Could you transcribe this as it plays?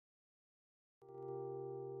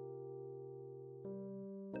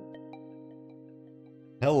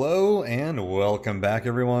Hello and welcome back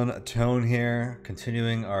everyone, Tone here,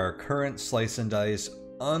 continuing our current Slice and Dice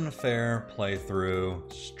unfair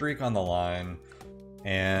playthrough, streak on the line,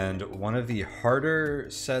 and one of the harder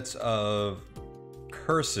sets of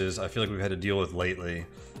curses I feel like we've had to deal with lately.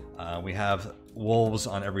 We have wolves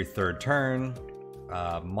on every third turn,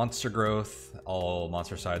 monster growth, all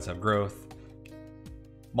monster sides have growth.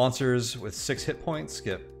 Monsters with 6 hit points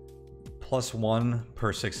get +1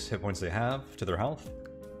 per 6 hit points they have to their health.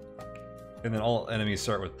 And then all enemies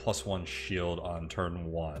start with +1 shield on turn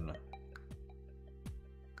 1.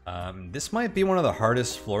 This might be one of the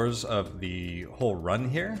hardest floors of the whole run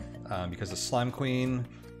here, because the Slime Queen,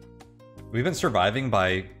 we've been surviving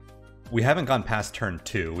by, we haven't gone past turn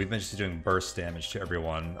 2, we've been just doing burst damage to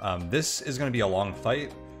everyone. This is going to be a long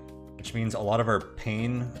fight, which means a lot of our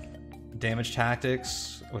pain damage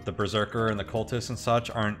tactics with the Berserker and the Cultists and such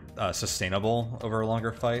aren't sustainable over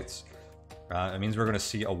longer fights. It means we're going to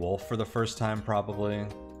see a wolf for the first time, probably.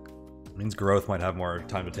 It means growth might have more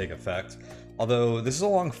time to take effect. Although, this is a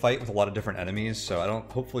long fight with a lot of different enemies, so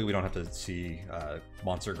hopefully we don't have to see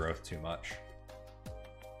monster growth too much.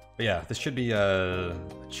 But yeah, this should be a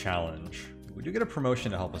challenge. We do get a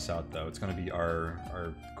promotion to help us out, though. It's going to be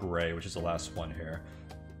our gray, which is the last one here.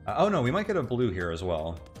 Oh no, we might get a blue here as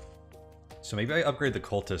well. So maybe I upgrade the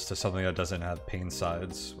Cultist to something that doesn't have pain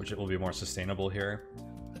sides, which it will be more sustainable here.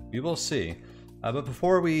 We will see. But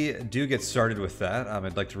before we do get started with that,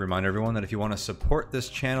 I'd like to remind everyone that if you want to support this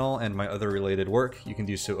channel and my other related work, you can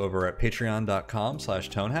do so over at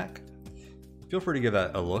patreon.com/tonehack. Feel free to give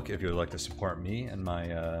that a look if you would like to support me and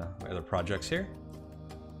my other projects here.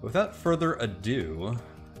 Without further ado,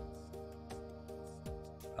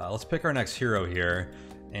 let's pick our next hero here.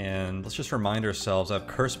 And let's just remind ourselves I have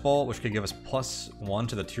Curse Bolt, which could give us +1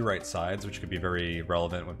 to the 2 right sides, which could be very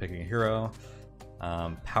relevant when picking a hero.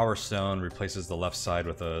 Power Stone replaces the left side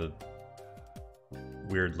with a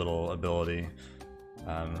weird little ability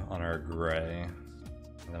on our gray.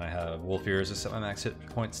 And then I have Wolf Ears to set my max hit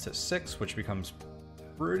points to 6, which becomes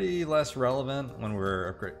pretty less relevant when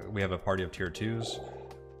we have a party of tier 2s.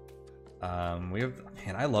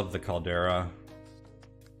 Man, I love the Caldera.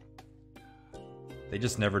 They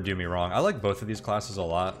just never do me wrong. I like both of these classes a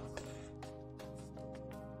lot.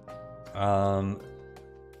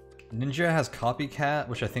 Ninja has Copycat,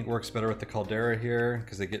 which I think works better with the Caldera here,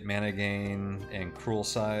 because they get mana gain and cruel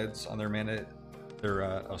sides on their mana.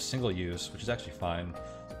 They're single use, which is actually fine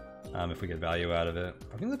if we get value out of it.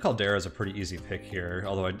 I think the Caldera is a pretty easy pick here,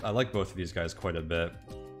 although I like both of these guys quite a bit.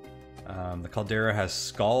 The Caldera has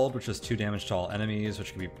Scald, which does 2 damage to all enemies,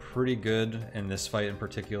 which can be pretty good in this fight in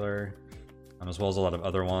particular, as well as a lot of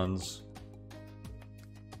other ones.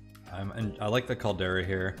 And I like the Caldera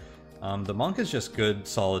here. The Monk is just good,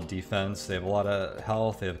 solid defense. They have a lot of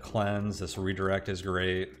health, they have Cleanse, this Redirect is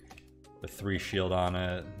great, with 3 shield on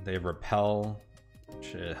it. They have Repel,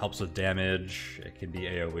 which helps with damage, it can be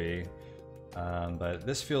AoE. But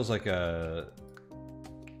this feels like a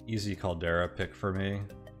easy Caldera pick for me,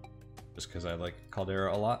 just because I like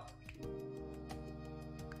Caldera a lot.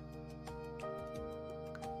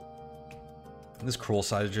 And this Cruel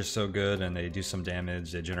side is just so good, and they do some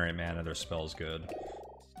damage, they generate mana, their spell's good.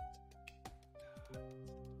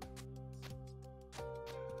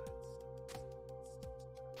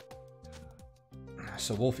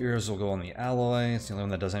 So Wolf Ears will go on the Alloy, it's the only one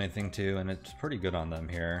that does anything to, and it's pretty good on them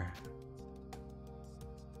here.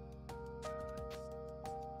 I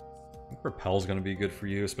think Repel's going to be good for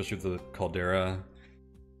you, especially with the Caldera.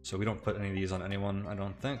 So we don't put any of these on anyone, I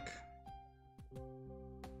don't think.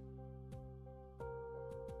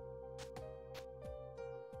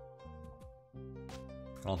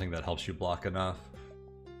 I don't think that helps you block enough.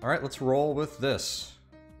 Alright, let's roll with this.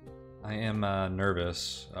 I am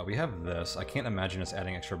nervous. We have this. I can't imagine us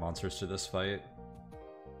adding extra monsters to this fight.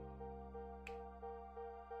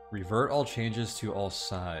 Revert all changes to all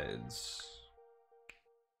sides. I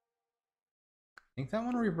think that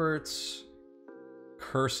one reverts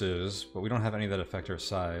curses, but we don't have any that affect our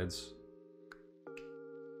sides.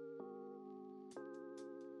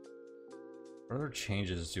 What other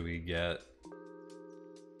changes do we get?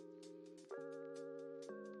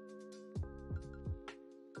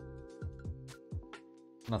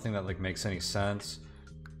 Nothing that like makes any sense.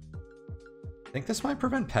 I think this might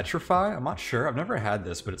prevent Petrify. I'm not sure. I've never had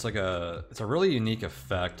this, but it's like it's a really unique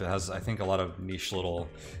effect. It has, I think, a lot of niche little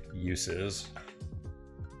uses.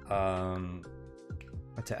 To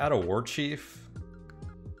add a War Chief.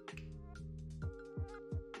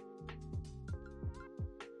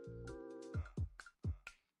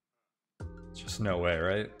 It's just no way,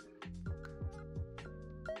 right?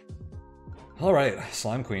 Alright,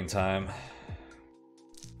 Slime Queen time.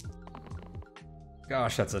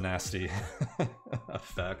 Gosh, that's a nasty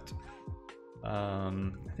effect. I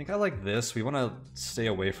think I like this. We want to stay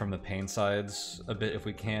away from the pain sides a bit if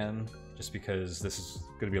we can, just because this is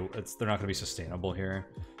going to be, they're not going to be sustainable here.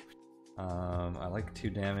 I like 2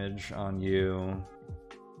 damage on you.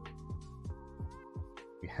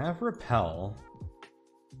 We have repel.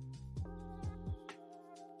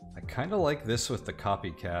 I kind of like this with the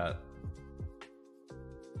copycat.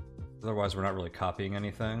 Otherwise, we're not really copying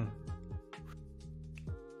anything.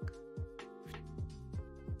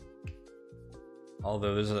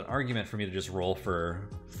 Although there's an argument for me to just roll for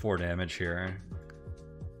 4 damage here.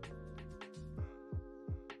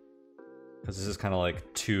 Because this is kind of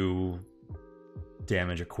like 2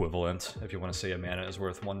 damage equivalent, if you want to say a mana is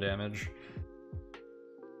worth 1 damage.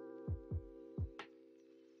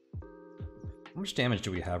 How much damage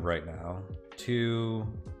do we have right now? 2,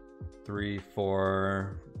 3,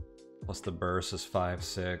 4, plus the burst is 5,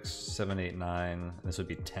 6, 7, 8, 9. This would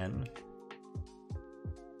be 10.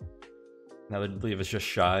 That would leave us just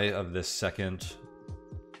shy of this second.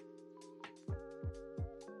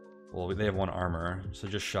 Well, they have 1 armor, so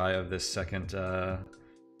just shy of this second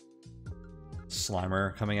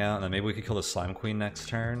Slimer coming out, and then maybe we could kill the Slime Queen next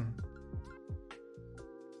turn.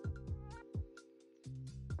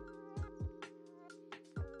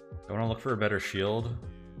 I want to look for a better shield.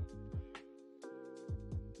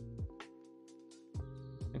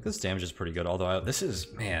 I think this damage is pretty good, although this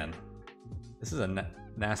is, man, this is a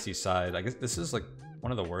nasty side. I guess this is like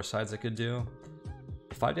one of the worst sides I could do.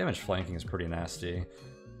 The 5 damage flanking is pretty nasty.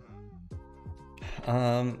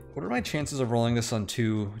 What are my chances of rolling this on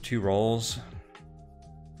two rolls?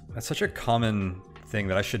 That's such a common thing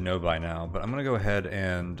that I should know by now, but I'm gonna go ahead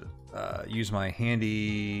and use my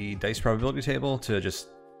handy dice probability table to just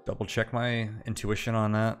double check my intuition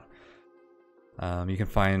on that. You can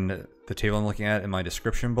find the table I'm looking at in my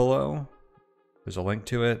description below. There's a link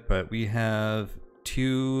to it, but we have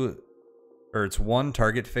it's 1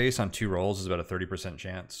 target face on 2 rolls is about a 30%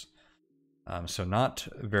 chance. So not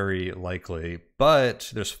very likely,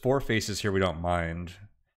 but there's 4 faces here we don't mind.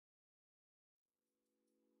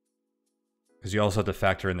 Because you also have to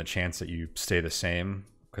factor in the chance that you stay the same,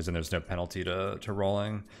 because then there's no penalty to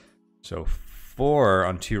rolling. So 4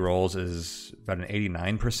 on 2 rolls is about an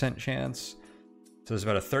 89% chance. So there's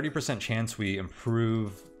about a 30% chance we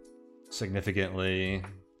improve significantly,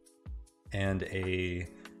 and a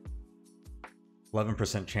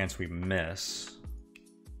 11% chance we miss.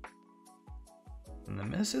 And the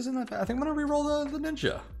miss isn't that bad. I think I'm gonna reroll the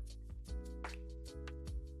ninja.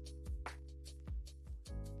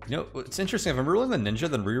 You know, it's interesting. If I'm rerolling the ninja,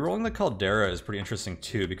 then rerolling the caldera is pretty interesting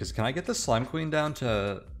too, because can I get the Slime Queen down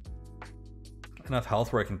to enough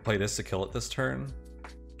health where I can play this to kill it this turn?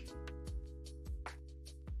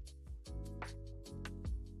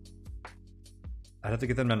 I'd have to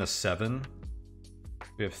get them down to 7.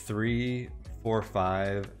 We have 3, 4,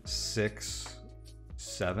 5, 6,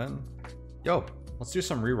 7. Yo, let's do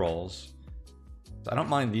some rerolls. I don't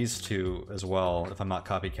mind these 2 as well if I'm not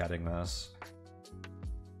copycatting this.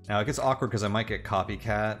 Now it gets awkward because I might get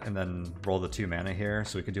copycat and then roll the 2 mana here,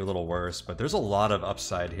 so we could do a little worse, but there's a lot of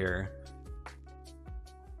upside here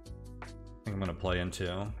I think I'm gonna play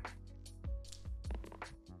into.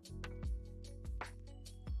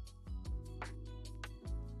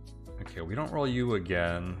 Okay, we don't roll you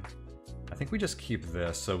again. I think we just keep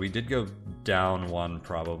this, so we did go down 1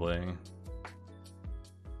 probably.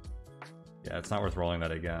 Yeah, it's not worth rolling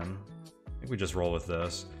that again. I think we just roll with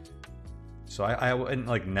this. So I wouldn't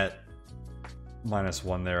like net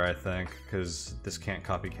 -1 there, I think, because this can't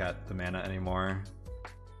copycat the mana anymore.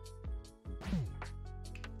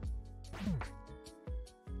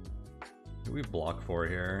 What do we block for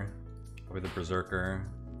here? With the Berserker.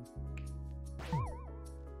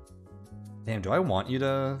 Damn, do I want you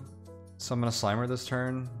to summon a Slimer this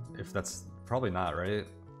turn? If that's probably not, right?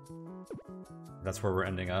 That's where we're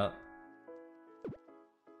ending up.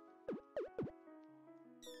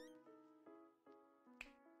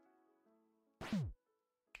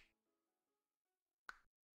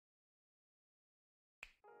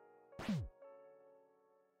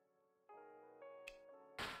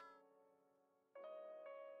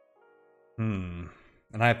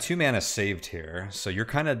 And I have 2 mana saved here, so you're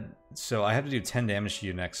kind of... So I have to do 10 damage to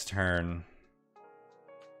you next turn.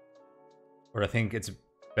 Or I think it's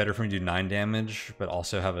better for me to do 9 damage, but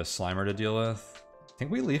also have a Slimer to deal with. I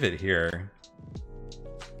think we leave it here.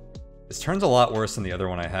 This turn's a lot worse than the other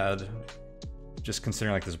one I had. Just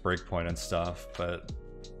considering like this breakpoint and stuff, but...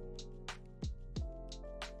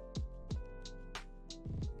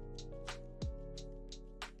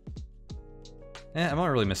 I'm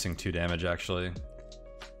only really missing 2 damage, actually.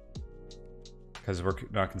 because we're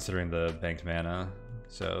not considering the banked mana.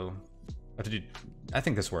 So I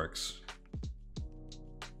think this works.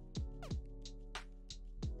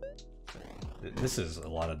 This is a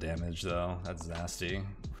lot of damage though. That's nasty.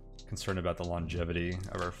 Concerned about the longevity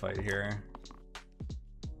of our fight here.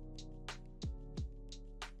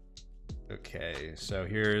 Okay, so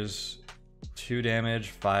here's 2 damage,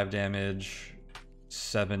 5 damage,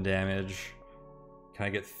 7 damage. Can I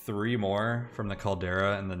get 3 more from the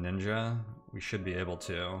Caldera and the Ninja? We should be able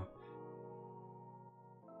to.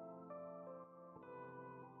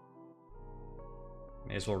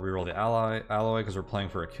 May as well reroll the alloy because we're playing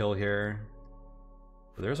for a kill here.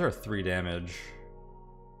 But there's our 3 damage.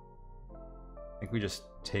 I think we just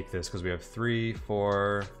take this because we have 3,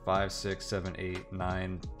 4, 5, 6, 7, 8,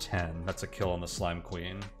 9, 10. That's a kill on the Slime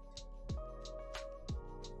Queen.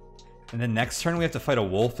 And then next turn we have to fight a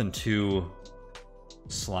wolf and 2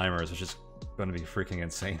 Slimers, which is going to be freaking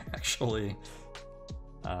insane, actually.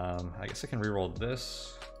 I guess I can reroll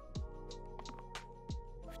this.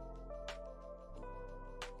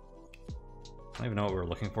 I don't even know what we're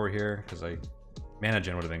looking for here, because Mana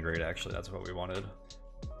Gen would have been great, actually. That's what we wanted.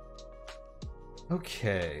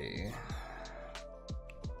 Okay.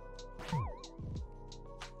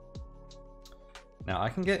 Now I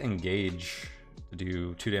can get Engage to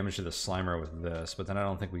do 2 damage to the Slimer with this, but then I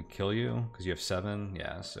don't think we kill you, because you have 7.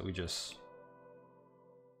 Yeah, so we just...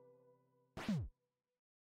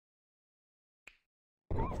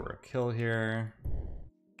 go for a kill here.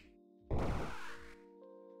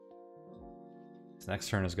 This next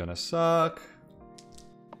turn is gonna suck.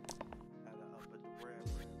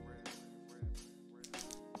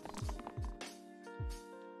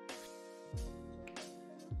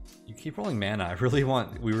 You keep rolling mana.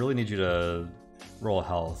 We really need you to roll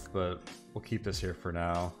health, but we'll keep this here for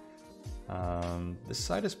now. This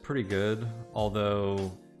side is pretty good,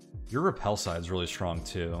 although your repel side is really strong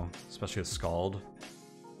too, especially with Scald.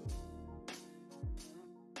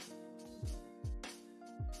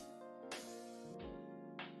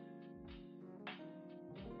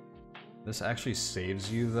 This actually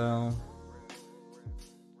saves you though.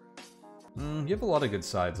 You have a lot of good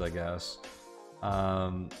sides, I guess.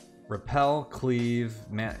 Repel, cleave,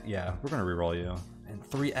 yeah, we're gonna reroll you. And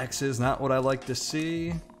 3 X's, not what I like to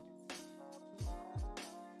see.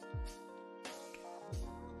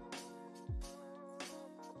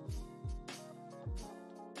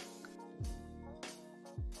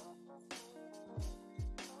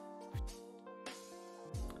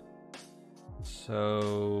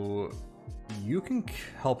 So you can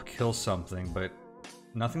help kill something, but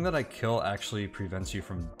nothing that I kill actually prevents you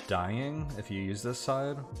from dying if you use this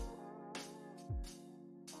side.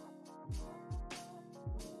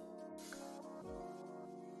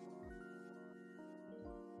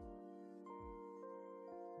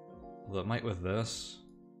 Although it might with this.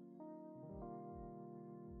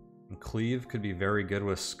 And Cleave could be very good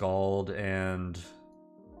with Scald, and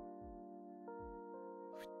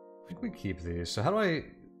I think we keep these. So how do I...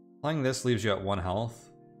 Playing this leaves you at 1 health.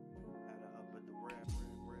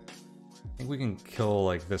 I think we can kill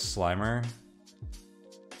like this Slimer.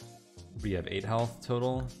 We have 8 health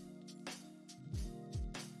total.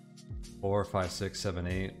 4, 5, 6, 7,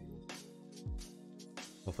 8.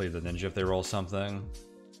 Hopefully the Ninja if they roll something.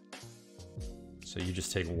 So you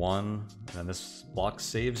just take 1, and then this block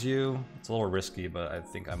saves you. It's a little risky, but I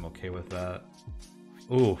think I'm okay with that.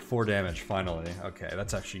 Ooh, 4 damage, finally. Okay,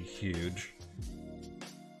 that's actually huge.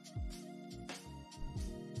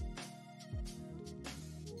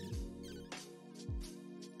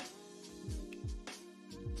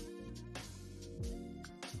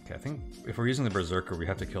 Okay, I think if we're using the Berserker, we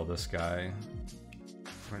have to kill this guy.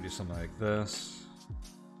 We're gonna do something like this.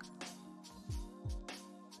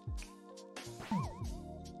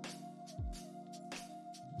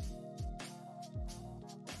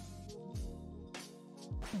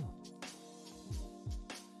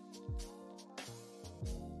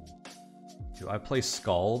 Do I play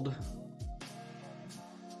Scald?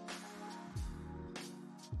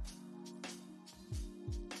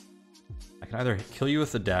 I can either kill you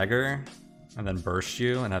with the dagger and then burst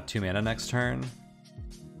you and have 2 mana next turn,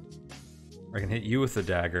 or I can hit you with the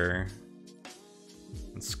dagger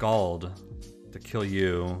and Scald to kill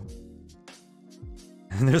you.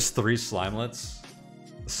 And there's 3 Slimelets,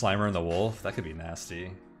 the Slimer and the Wolf. That could be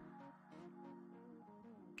nasty.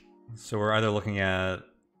 So we're either looking at...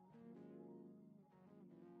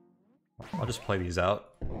 I'll just play these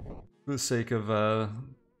out for the sake of the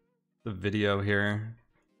video here.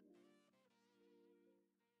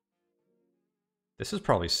 This is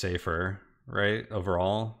probably safer, right,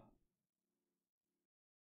 overall?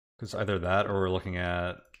 Because either that or we're looking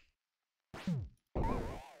at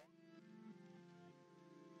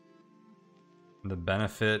The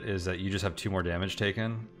benefit is that you just have 2 more damage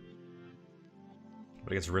taken.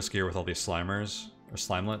 But it gets riskier with all these Slimers, or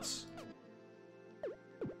Slimelets.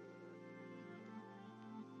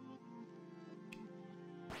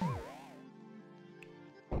 I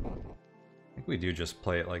think we do just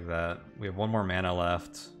play it like that. We have 1 more mana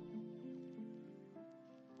left.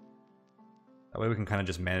 That way we can kind of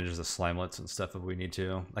just manage the Slimelets and stuff if we need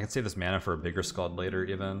to. I can save this mana for a bigger Scald later,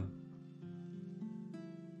 even.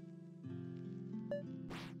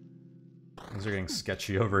 Things are getting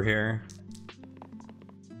sketchy over here.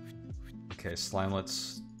 Okay,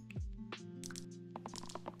 Slimelets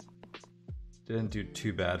didn't do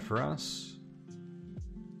too bad for us.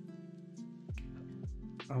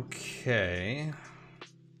 Okay.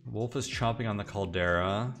 Wolf is chomping on the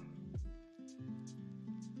Caldera.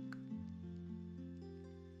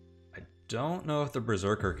 I don't know if the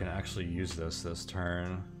Berserker can actually use this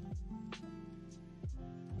turn.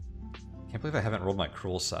 Can't believe I haven't rolled my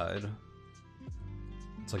Cruel Side.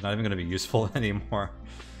 It's like not even going to be useful anymore.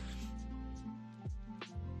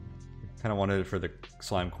 Kind of wanted it for the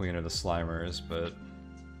Slime Queen or the Slimers, but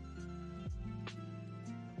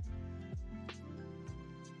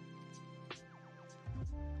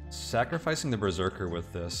sacrificing the Berserker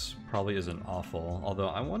with this probably isn't awful. Although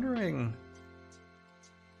I'm wondering,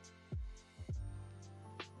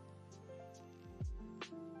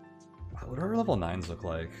 what do our level 9s look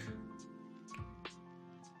like?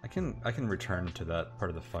 I can return to that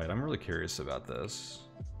part of the fight. I'm really curious about this.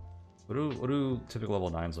 What do typical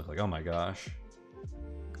level 9s look like? Oh my gosh.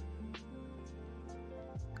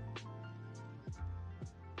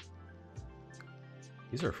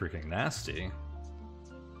 These are freaking nasty.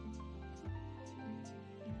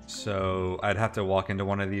 So I'd have to walk into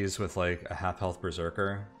one of these with like a half health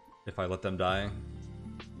Berserker if I let them die.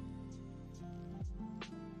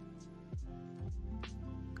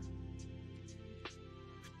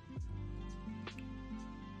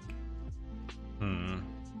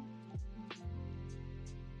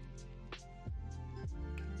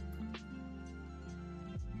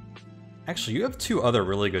 Actually, you have 2 other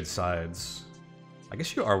really good sides. I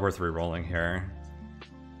guess you are worth rerolling here.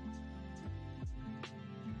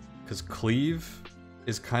 Because Cleave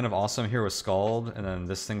is kind of awesome here with Scald, and then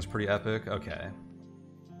this thing's pretty epic. Okay.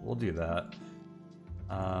 We'll do that.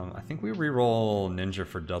 I think we reroll Ninja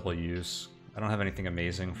for double use. I don't have anything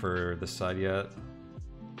amazing for this side yet.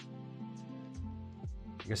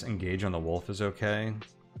 I guess Engage on the Wolf is okay.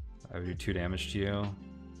 I would do 2 damage to you.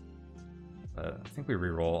 I think we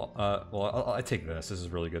reroll. Well, I take this. This is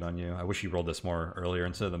really good on you. I wish you rolled this more earlier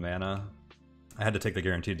instead of the mana. I had to take the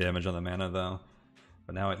guaranteed damage on the mana, though.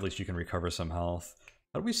 But now at least you can recover some health.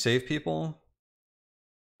 How do we save people?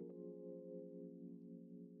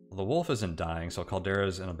 Well, the wolf isn't dying, so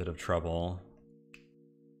Caldera's in a bit of trouble.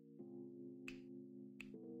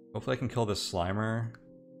 Hopefully I can kill this Slimer.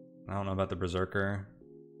 I don't know about the Berserker.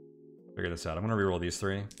 Figure this out. I'm gonna reroll these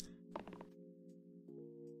 3.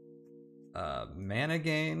 Mana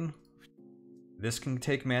gain. This can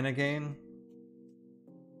take mana gain.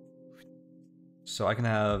 So I can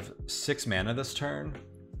have 6 mana this turn.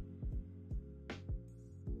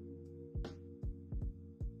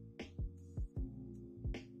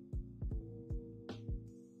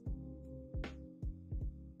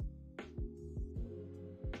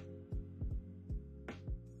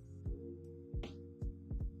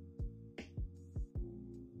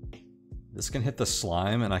 This can hit the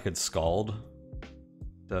slime and I could Scald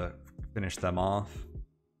to finish them off.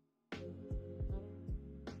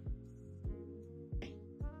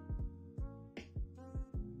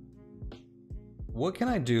 What can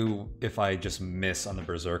I do if I just miss on the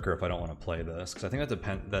Berserker if I don't want to play this? Because I think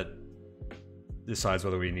that decides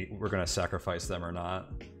whether we're going to sacrifice them or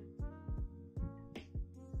not.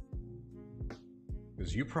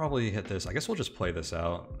 Because you probably hit this. I guess we'll just play this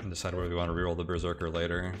out and decide whether we want to reroll the Berserker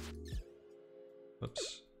later.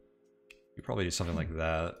 Whoops. You probably do something like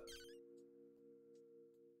that.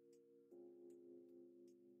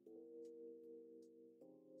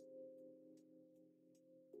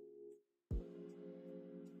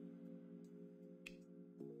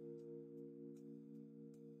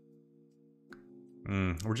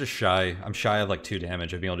 We're just shy. I'm shy of like 2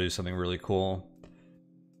 damage of being able to do something really cool.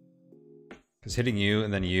 Because hitting you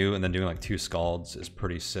and then doing like 2 Scalds is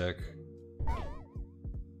pretty sick.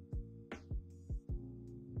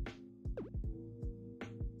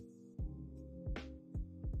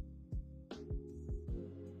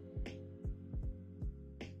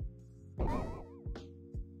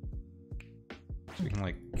 So we can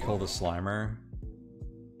like kill the Slimer.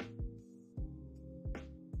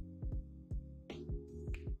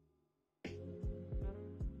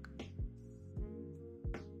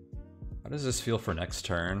 How does this feel for next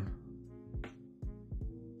turn?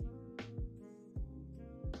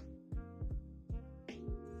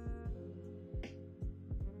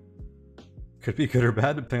 Could be good or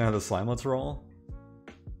bad depending on how the slimelets roll.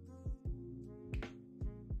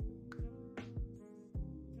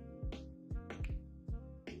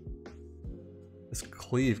 This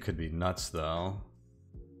cleave could be nuts though.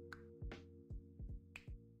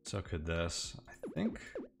 So could this. I think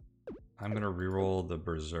I'm gonna reroll the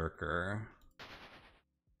Berserker.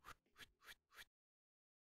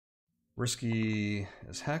 Risky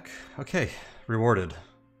as heck. Okay, rewarded.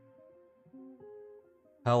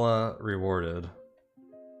 Hella rewarded.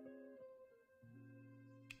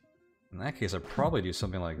 In that case, I'd probably do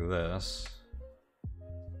something like this.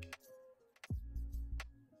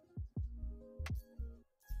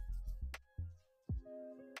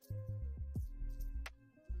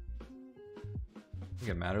 I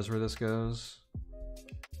think it matters where this goes.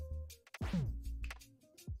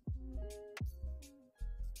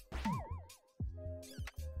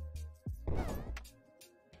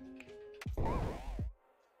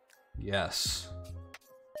 Yes.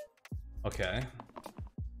 Okay.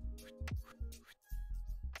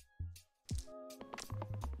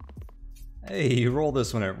 Hey, you roll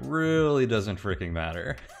this when it really doesn't freaking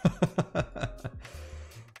matter.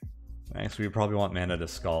 Actually, we probably want mana to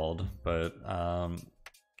Scald, but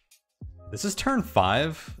this is turn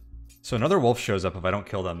 5, so another wolf shows up if I don't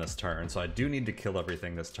kill them this turn, so I do need to kill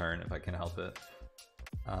everything this turn if I can help it.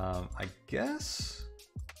 I guess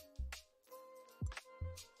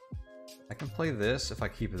I can play this if I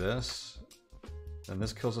keep this, then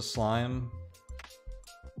this kills a slime.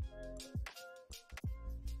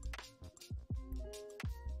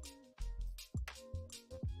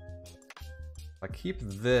 If I keep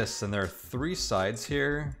this, then there are 3 sides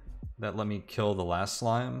here that let me kill the last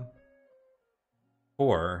slime.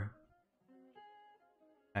 4.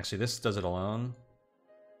 Actually, this does it alone.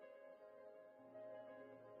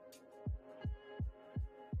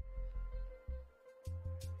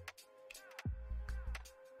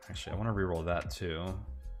 Actually, I want to reroll that too.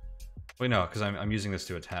 Wait, no, because I'm using this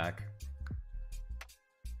to attack.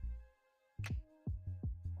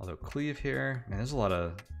 Although cleave here, man, there's a lot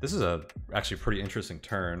of. This is a actually pretty interesting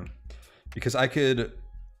turn because I could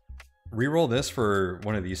reroll this for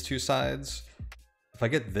one of these 2 sides. If I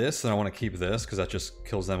get this, then I want to keep this because that just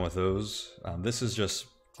kills them with those. This is just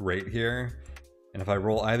great here, and if I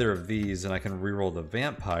roll either of these, then I can reroll the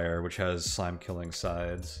vampire, which has slime killing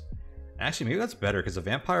sides. Actually, maybe that's better because the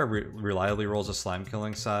vampire reliably rolls a slime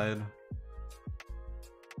killing side.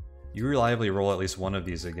 You reliably roll at least one of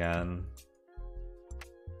these again.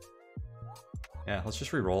 Yeah, let's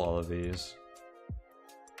just re-roll all of these.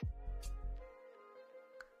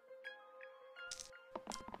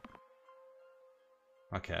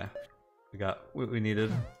 Okay, we got what we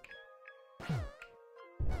needed.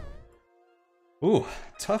 Ooh,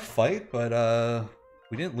 tough fight, but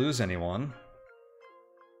we didn't lose anyone.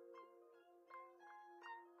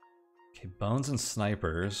 Okay, bones and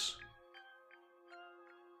snipers.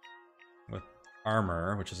 With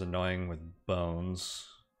armor, which is annoying with bones.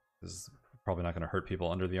 Is probably not going to hurt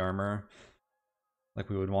people under the armor like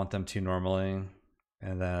we would want them to normally.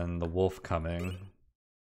 And then the wolf coming.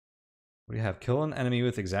 What do you have? Kill an enemy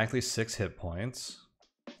with exactly 6 hit points.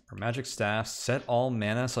 Or magic staff. Set all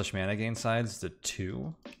mana/mana gain sides to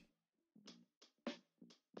 2.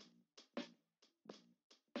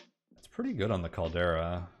 That's pretty good on the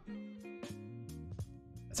Caldera.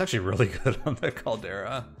 It's actually really good on the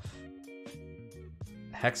Caldera.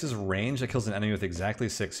 Hex's range that kills an enemy with exactly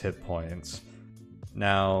 6 hit points.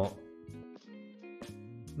 Now,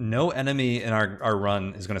 no enemy in our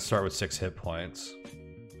run is going to start with 6 hit points.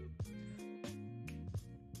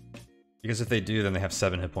 Because if they do, then they have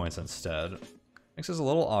 7 hit points instead. Makes this a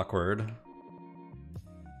little awkward.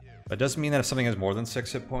 That does mean that if something has more than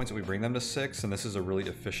 6 hit points, we bring them to 6, and this is a really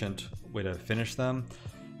efficient way to finish them.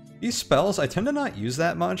 These spells, I tend to not use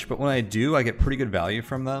that much, but when I do, I get pretty good value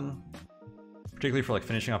from them. Particularly for like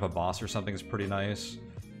finishing off a boss or something is pretty nice.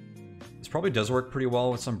 This probably does work pretty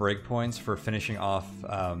well with some breakpoints for finishing off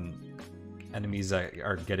enemies that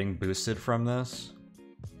are getting boosted from this.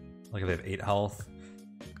 Like if they have 8 health.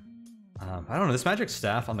 I don't know, this magic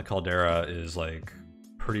staff on the Caldera is like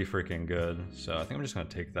pretty freaking good. So I think I'm just gonna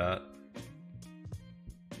take that.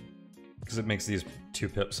 Because it makes these 2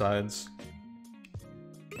 pip sides.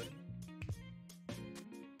 I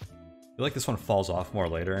feel like this one falls off more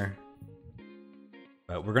later.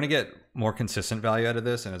 But we're gonna get more consistent value out of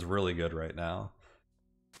this, and it's really good right now.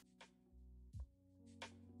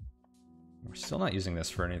 We're still not using this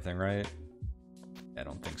for anything, right? I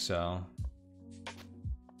don't think so.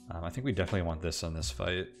 I think we definitely want this on this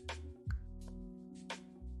fight.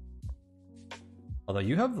 Although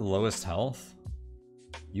you have the lowest health.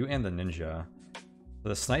 You and the ninja.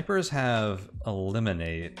 The snipers have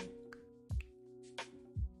eliminate.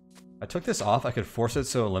 I took this off, I could force it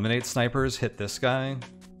so eliminate snipers hit this guy.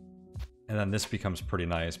 And then this becomes pretty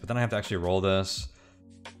nice. But then I have to actually roll this.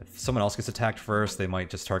 If someone else gets attacked first, they might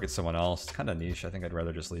just target someone else. It's kind of niche. I think I'd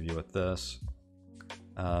rather just leave you with this.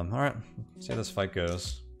 Alright, see how this fight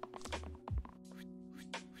goes.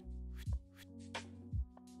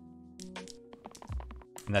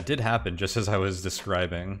 And that did happen just as I was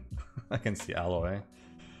describing against the alloy.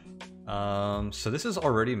 So this is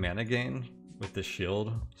already mana gain with the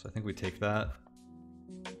shield, so I think we take that.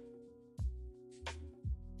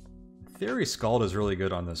 In theory, Scald is really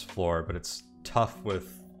good on this floor, but it's tough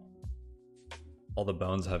with all the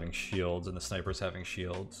bones having shields and the snipers having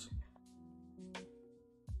shields.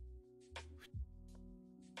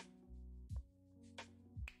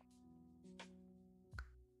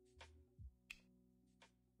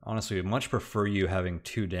 Honestly, I'd much prefer you having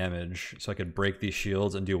 2 damage, so I could break these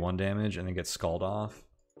shields and do 1 damage and then get Scald off.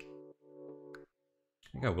 I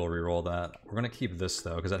think I will reroll that. We're gonna keep this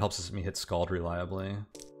though, because that helps me hit Scald reliably.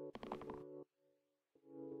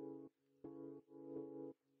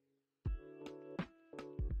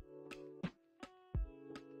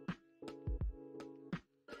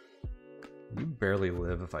 You barely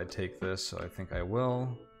live if I take this, so I think I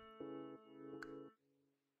will.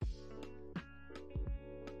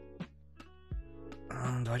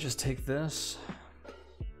 Do I just take this?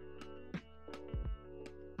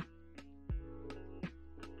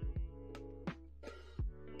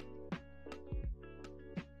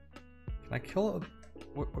 Can I kill?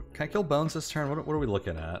 Can I kill Bones this turn? What are we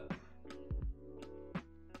looking at?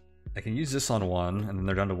 I can use this on 1, and then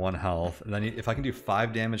they're down to 1 health. And then if I can do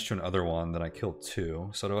 5 damage to another one, then I kill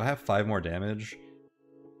 2. So do I have 5 more damage?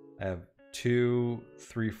 I have 2,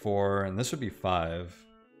 3, 4, and this would be 5.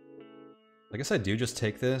 I guess I do just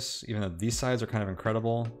take this, even though these sides are kind of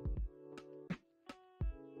incredible.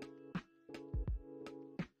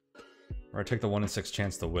 Or I take the 1 in 6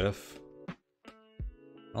 chance to whiff.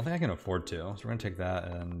 I don't think I can afford to, so we're gonna take that,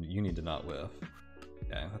 and you need to not whiff.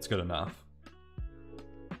 Okay, that's good enough.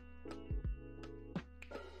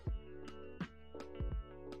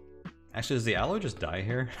 Actually, does the alloy just die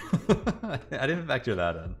here? I didn't factor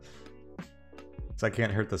that in. So I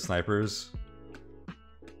can't hurt the snipers.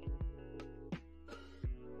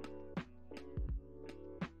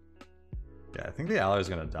 Yeah, I think the alloy is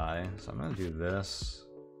gonna die, so I'm gonna do this.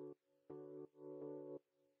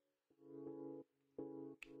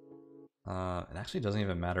 It actually doesn't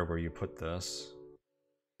even matter where you put this.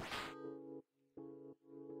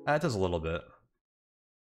 It does a little bit.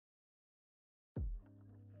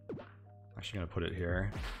 Actually gonna put it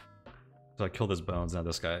here. So I kill this Bones, now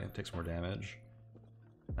this guy takes more damage.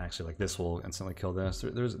 Actually, like this will instantly kill this.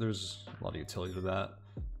 There's a lot of utility to that.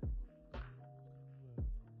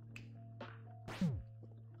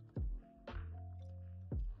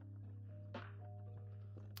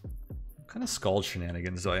 What kind of Scald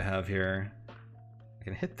shenanigans do I have here? I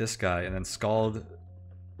can hit this guy and then Scald.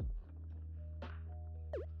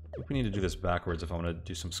 I think we need to do this backwards if I want to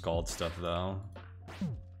do some Scald stuff though.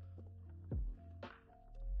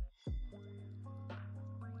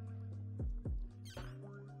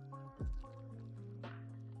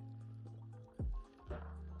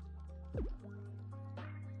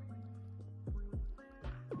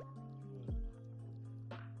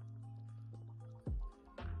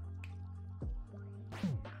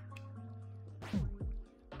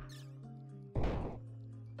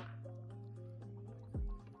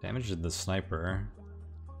 Damaged the sniper.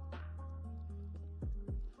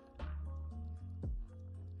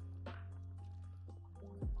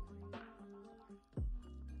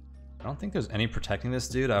 I don't think there's any protecting this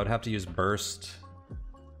dude. I would have to use burst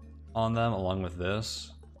on them along with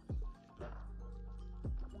this.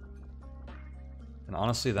 And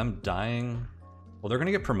honestly, them dying... Well, they're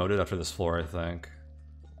gonna get promoted after this floor, I think.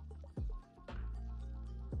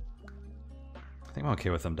 I think I'm okay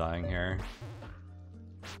with them dying here.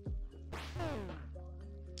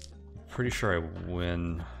 Pretty sure I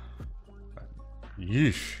win.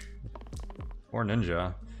 Yeesh. Or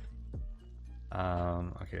ninja.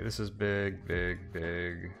 Okay, this is big, big,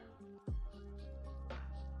 big.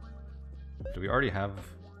 Do we already have...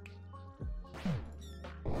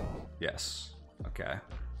 Yes. Okay.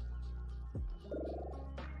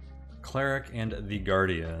 Cleric and the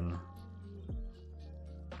Guardian.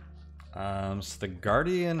 So the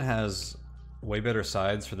Guardian has way better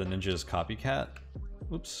sides for the ninja's copycat.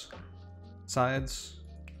 Oops. Sides.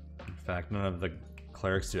 In fact, none of the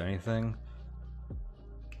clerics do anything.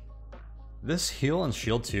 This heal and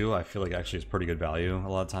shield too, I feel like actually is pretty good value a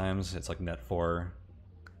lot of times. It's like net 4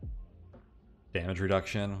 damage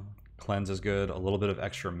reduction. Cleanse is good. A little bit of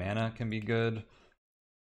extra mana can be good.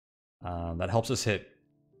 That helps us hit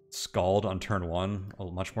Scald on turn 1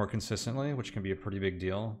 much more consistently, which can be a pretty big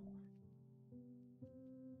deal.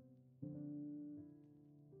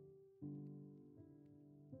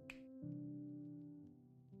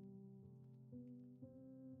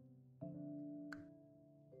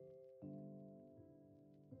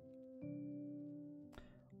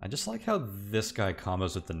 I just like how this guy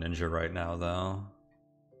combos with the ninja right now, though.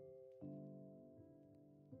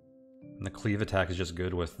 And the cleave attack is just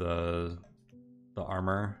good with the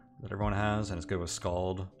armor that everyone has, and it's good with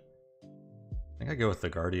Scald. I think I go with the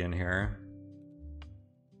Guardian here.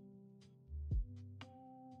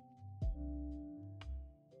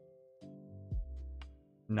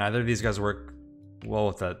 Neither of these guys work well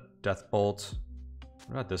with that Death Bolt. What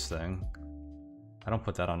about this thing? I don't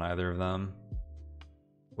put that on either of them.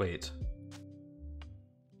 Wait.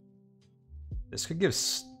 This could give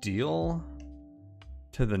steel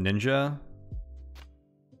to the ninja,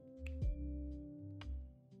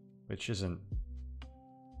 which isn't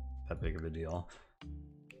that big of a deal.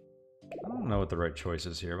 I don't know what the right choice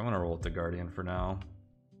is here, but I'm gonna roll with the Guardian for now.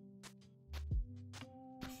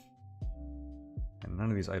 And none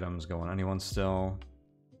of these items go on anyone still.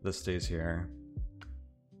 This stays here.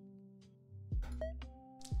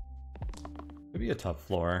 Could be a tough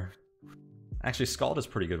floor. Actually, Scald is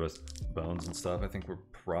pretty good with bones and stuff. I think we're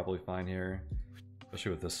probably fine here,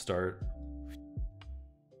 especially with this start.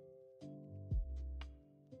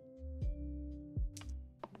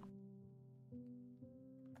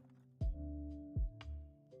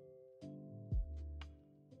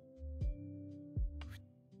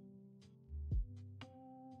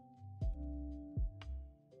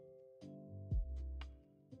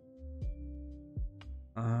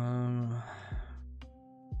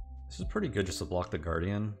 This is pretty good just to block the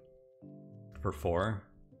Guardian for 4.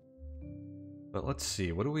 But let's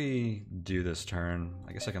see, what do we do this turn?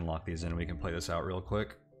 I guess I can lock these in and we can play this out real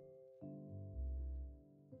quick.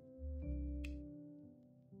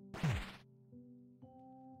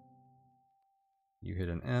 You hit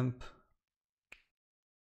an imp.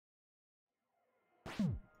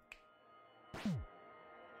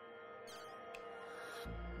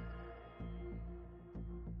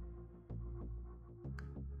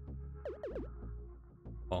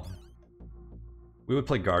 Well, we would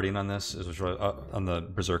play Guardian on this, on the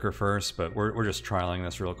Berserker first, but we're just trialing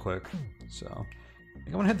this real quick. So, I think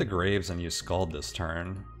I'm gonna hit the Graves and use Scald this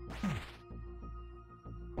turn.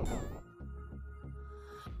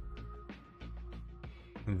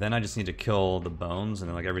 And then I just need to kill the bones and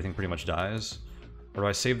then like everything pretty much dies. Or do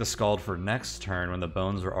I save the Scald for next turn when the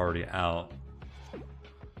bones are already out?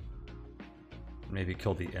 Maybe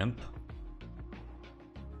kill the imp?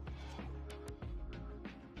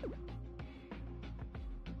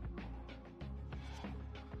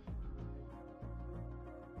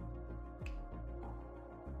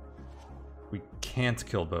 We can't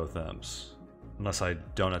kill both imps unless I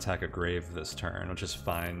don't attack a grave this turn, which is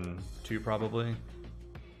fine too, probably.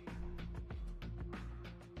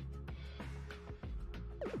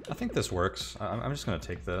 I think this works. I'm just gonna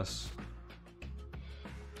take this.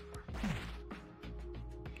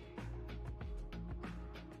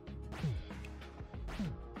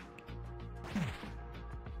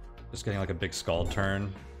 Just getting like a big Scald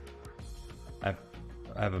turn. I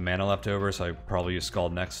have a mana left over, so I probably use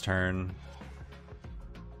Scald next turn.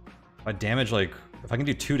 If I damage, like, if I can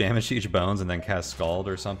do 2 damage to each bones and then cast Scald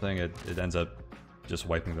or something, it ends up just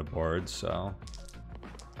wiping the board, so.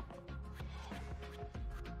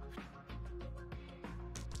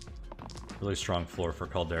 Really strong floor for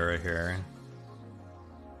Caldera here.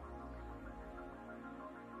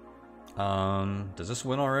 Does this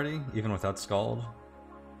win already, even without Scald?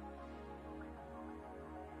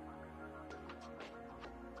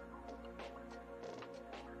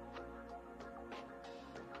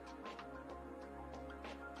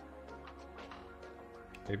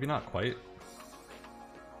 Maybe not quite.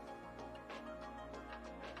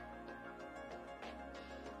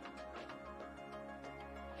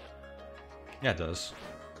 Yeah, it does.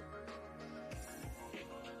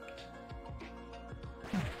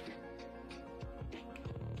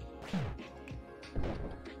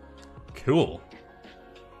 Cool.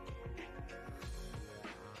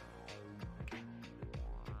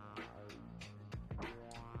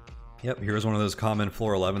 Yep, here's one of those common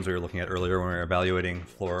floor 11s we were looking at earlier when we were evaluating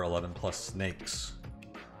floor 11 plus snakes.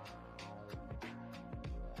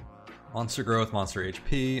 Monster growth, monster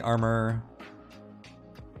HP, armor.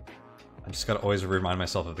 I just gotta always remind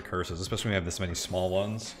myself of the curses, especially when we have this many small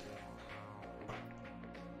ones.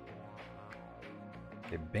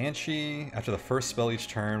 Okay, Banshee. After the first spell each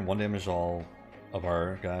turn, 1 damage to all of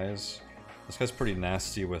our guys. This guy's pretty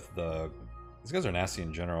nasty with the... These guys are nasty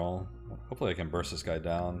in general. Hopefully I can burst this guy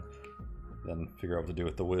down, then figure out what to do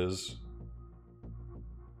with the whiz.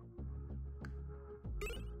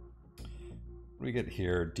 What do we get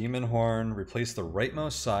here? Demon Horn. Replace the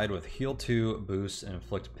rightmost side with heal 2, boost, and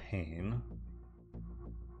inflict pain.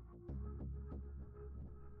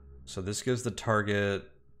 So this gives the target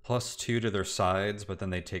 +2 to their sides, but then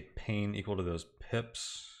they take pain equal to those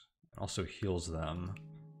pips. It also heals them.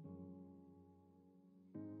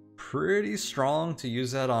 Pretty strong to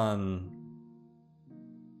use that on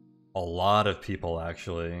a lot of people,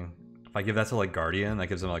 actually. If I give that to like Guardian, that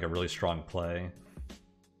gives them like a really strong play.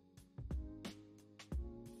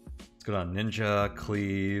 Let's go on Ninja,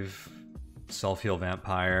 Cleave, Self-Heal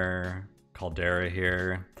Vampire, Caldera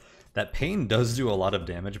here. That pain does do a lot of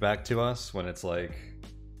damage back to us when it's like...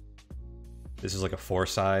 This is like a 4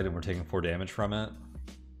 side and we're taking 4 damage from it.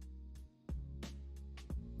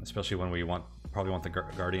 Especially when we probably want the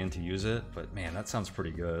Guardian to use it, but man, that sounds pretty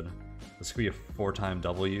good. This could be a 4-time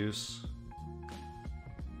double use.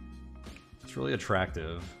 It's really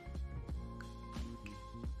attractive.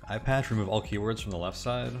 Eye patch, remove all keywords from the left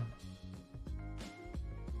side.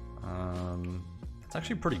 It's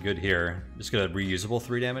actually pretty good here. Just get a reusable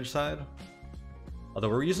 3 damage side. Although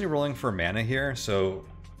we're usually rolling for mana here, so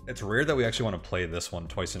it's rare that we actually want to play this one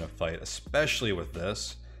twice in a fight, especially with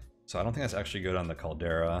this. So I don't think that's actually good on the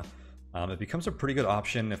Caldera. It becomes a pretty good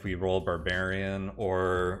option if we roll Barbarian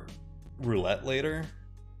or Roulette later.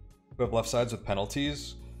 We have left sides with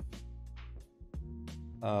penalties.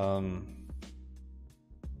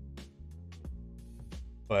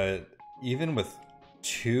 But even with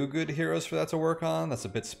 2 good heroes for that to work on, that's a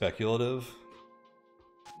bit speculative.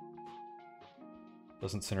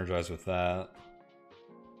 Doesn't synergize with that.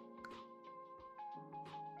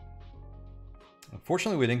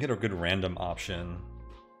 Unfortunately, we didn't get a good random option.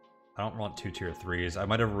 I don't want 2 tier 3s. I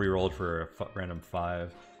might have re-rolled for a random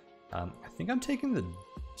 5. I think I'm taking the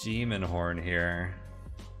Demon Horn here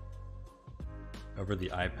over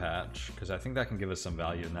the eye patch, because I think that can give us some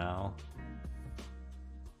value now.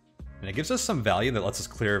 And it gives us some value that lets us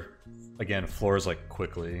clear, again, floors like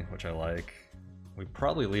quickly, which I like. We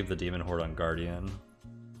probably leave the Demon Horde on Guardian.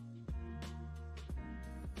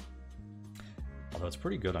 Although it's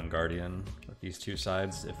pretty good on Guardian with these 2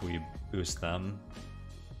 sides if we boost them.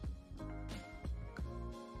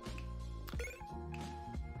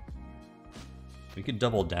 We could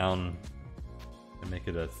double down and make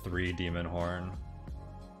it a 3 Demon Horn.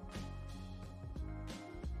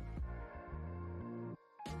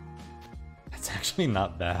 That's actually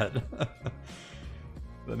not bad.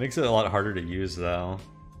 That makes it a lot harder to use though.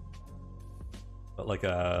 But like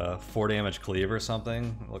a 4 damage cleave or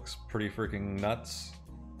something looks pretty freaking nuts.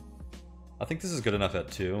 I think this is good enough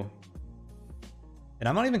at 2. And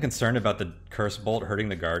I'm not even concerned about the Curse Bolt hurting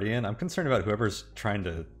the Guardian. I'm concerned about whoever's trying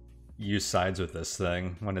to use sides with this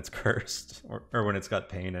thing when it's cursed, or when it's got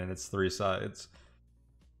pain and it's 3 sides.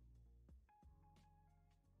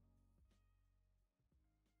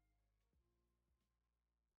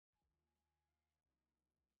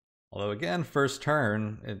 Although again, first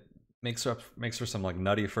turn, it makes for some like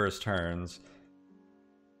nutty first turns.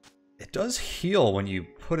 It does heal when you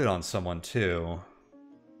put it on someone too,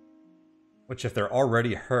 which if they're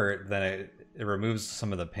already hurt, then it removes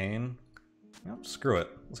some of the pain. Well, screw it.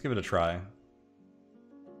 Let's give it a try.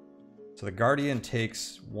 So the Guardian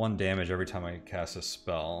takes 1 damage every time I cast a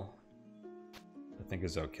spell. I think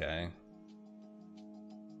is okay.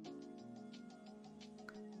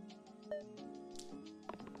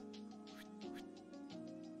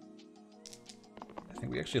 I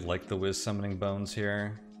think we actually like the Wiz Summoning Bones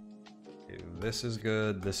here. Okay, this is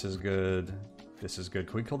good, this is good, this is good.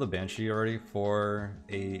 Can we kill the Banshee already? 4,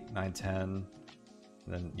 8, 9, 10.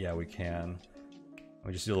 Then, yeah, we can.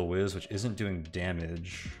 We just deal a Wiz, which isn't doing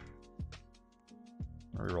damage.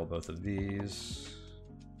 I'll reroll both of these.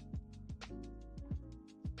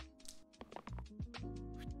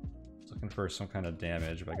 Looking for some kind of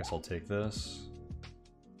damage, but I guess I'll take this.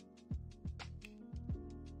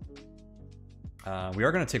 We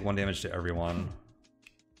are going to take 1 damage to everyone.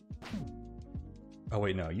 Oh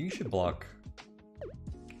wait, no, you should block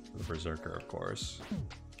the Berserker, of course.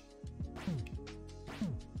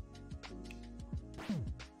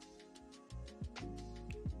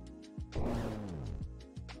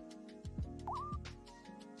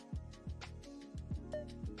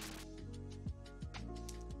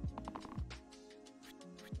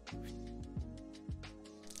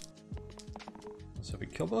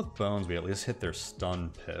 kill both bones, we at least hit their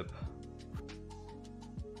stun pip.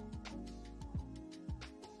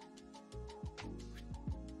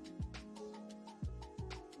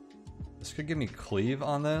 This could give me cleave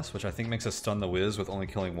on this, which I think makes us stun the whiz with only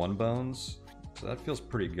killing one bones. So that feels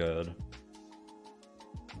pretty good.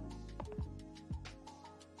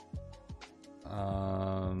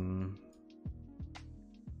 I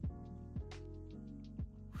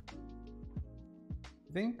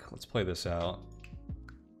think let's play this out.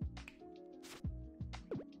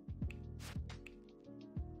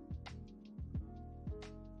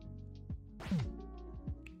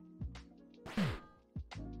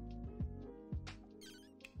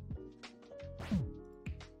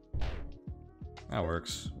 That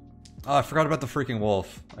works. Oh, I forgot about the freaking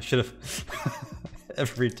wolf. I should have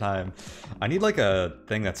every time. I need like a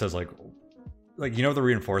thing that says like you know what the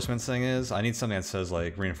reinforcements thing is? I need something that says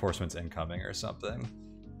like reinforcements incoming or something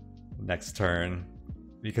next turn,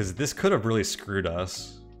 because this could have really screwed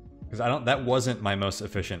us, because that wasn't my most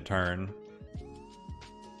efficient turn.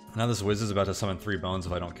 Now this whiz is about to summon 3 bones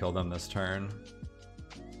if I don't kill them this turn.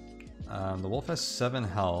 The wolf has 7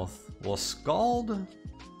 health. Well, Scald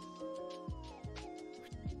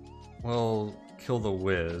will kill the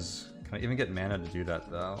whiz. Can I even get mana to do that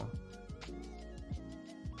though?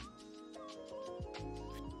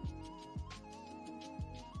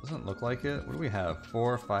 Doesn't look like it. What do we have?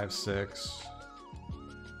 4, 5, 6.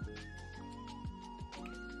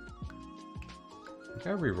 I think I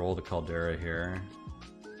re-roll the Caldera here.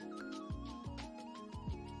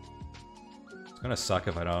 It's gonna suck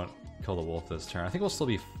if I don't kill the wolf this turn. I think we'll still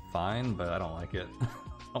be fine, but I don't like it. I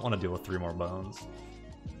don't want to deal with 3 more bones.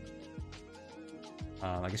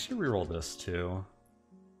 I guess you re-roll this too.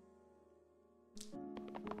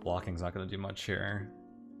 Blocking's not gonna do much here.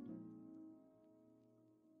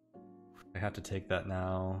 I have to take that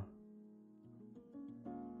now.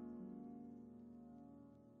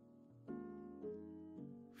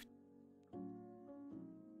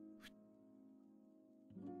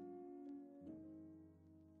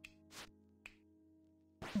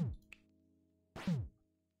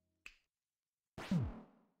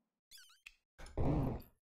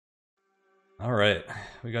 All right,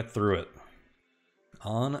 we got through it.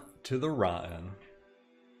 On to the Rotten.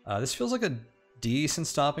 This feels like a decent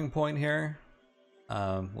stopping point here.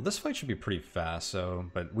 Well, this fight should be pretty fast,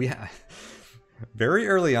 but we very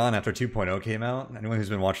early on after 2.0 came out, anyone who's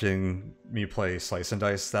been watching me play Slice and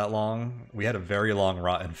Dice that long, we had a very long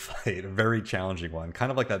Rotten fight, a very challenging one,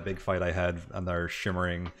 kind of like that big fight I had on our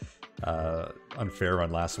Shimmering Unfair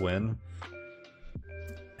Run last win.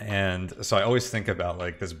 And so I always think about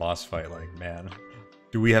like this boss fight, like, man,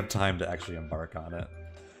 do we have time to actually embark on it?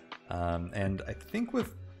 And I think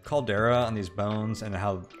with Caldera on these bones and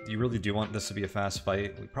how you really do want this to be a fast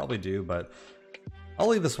fight, we probably do, but I'll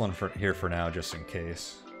leave this one here for now just in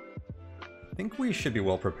case. I think we should be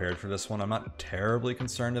well prepared for this one. I'm not terribly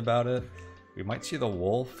concerned about it. We might see the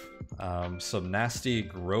wolf. Some nasty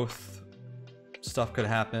growth stuff could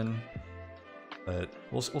happen, but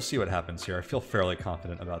we'll see what happens here. I feel fairly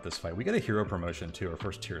confident about this fight. We get a hero promotion too, our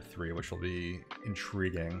first tier 3, which will be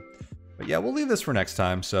intriguing. But yeah, we'll leave this for next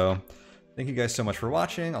time. So thank you guys so much for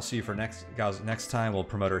watching. I'll see you for next time. We'll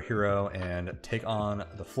promote our hero and take on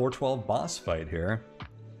the floor 12 boss fight here.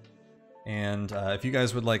 And if you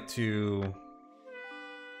guys would like to,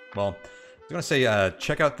 well, I was gonna say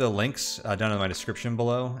check out the links down in my description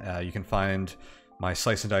below. You can find my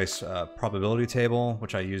Slice and Dice probability table,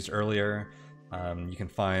 which I used earlier. You can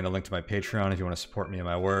find a link to my Patreon if you want to support me in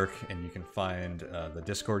my work, and you can find the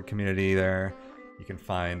Discord community there. You can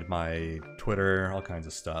find my Twitter, all kinds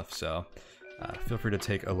of stuff, so feel free to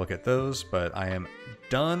take a look at those. But I am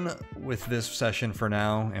done with this session for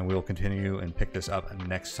now, and we will continue and pick this up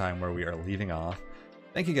next time where we are leaving off.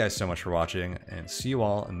 Thank you guys so much for watching, and see you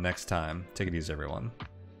all next time. Take it easy, everyone.